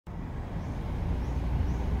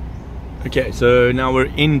Okay, so now we're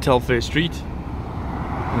in Telfair Street,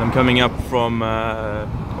 and I'm coming up from,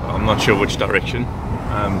 I'm not sure which direction,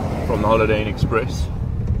 from the Holiday Inn Express.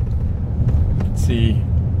 Let's see,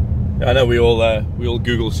 I know we all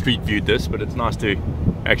Google Street Viewed this, but it's nice to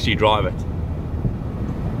actually drive it.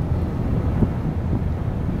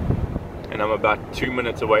 And I'm about 2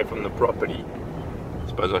 minutes away from the property. I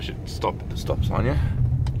suppose I should stop at the stop sign, yeah?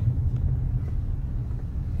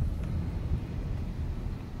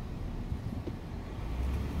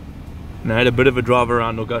 And I had a bit of a drive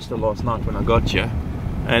around Augusta last night when I got here,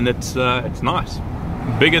 and it's nice,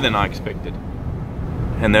 bigger than I expected.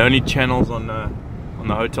 And the only channels on the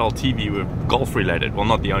hotel TV were golf related. Well,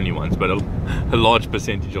 not the only ones, but a large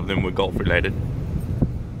percentage of them were golf related.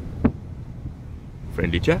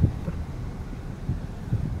 Friendly chap.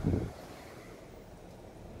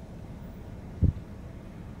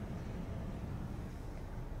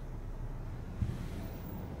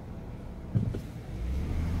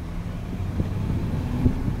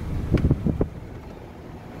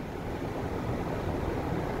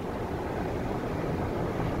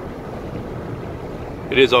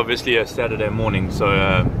 It is obviously a Saturday morning, so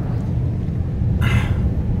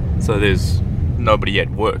there's nobody at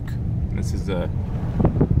work. This is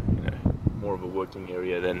more of a working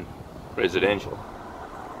area than residential.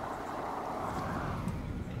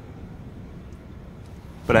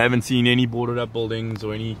 But I haven't seen any boarded up buildings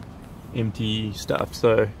or any empty stuff,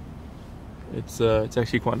 so it's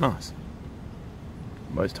actually quite nice.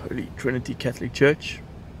 Most Holy Trinity Catholic Church.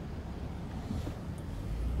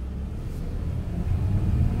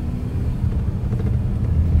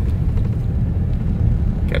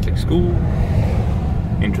 Catholic school.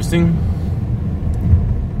 Interesting.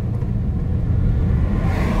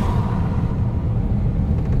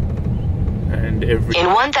 And every...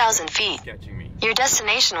 In 1,000 feet, catching me. Your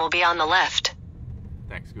destination will be on the left.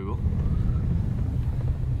 Thanks, Google.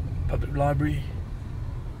 Public library.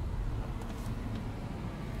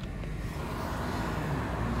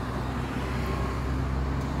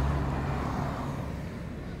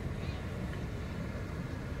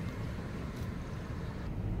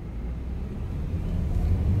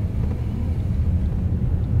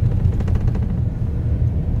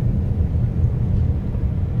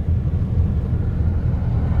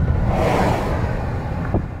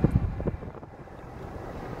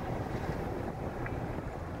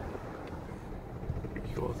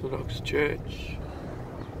 Orthodox Church.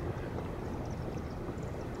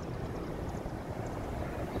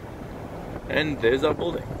 And there's our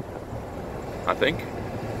building, I think.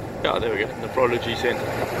 Yeah, there we go, Nephrology Center.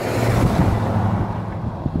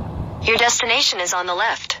 Your destination is on the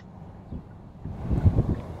left.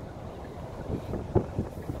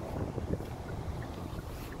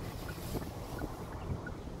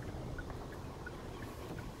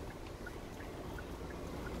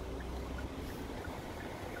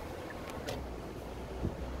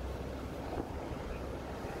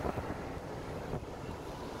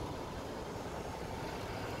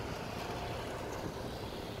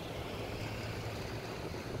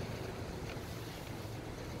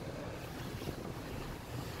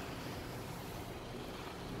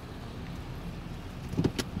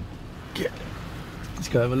 Let's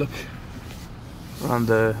go have a look around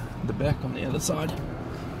the back on the other side.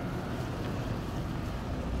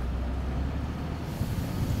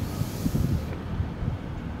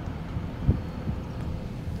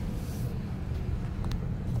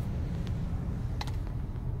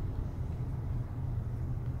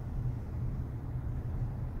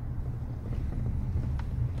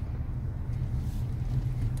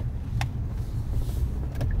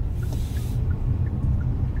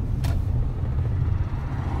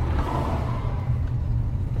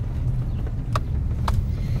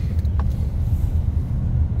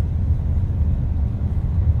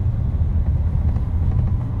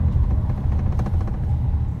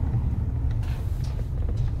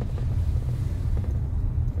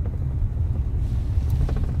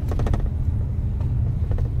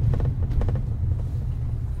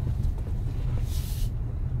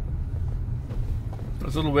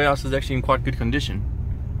 This little warehouse is actually in quite good condition.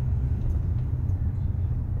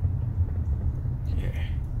 Yeah,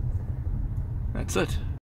 that's it.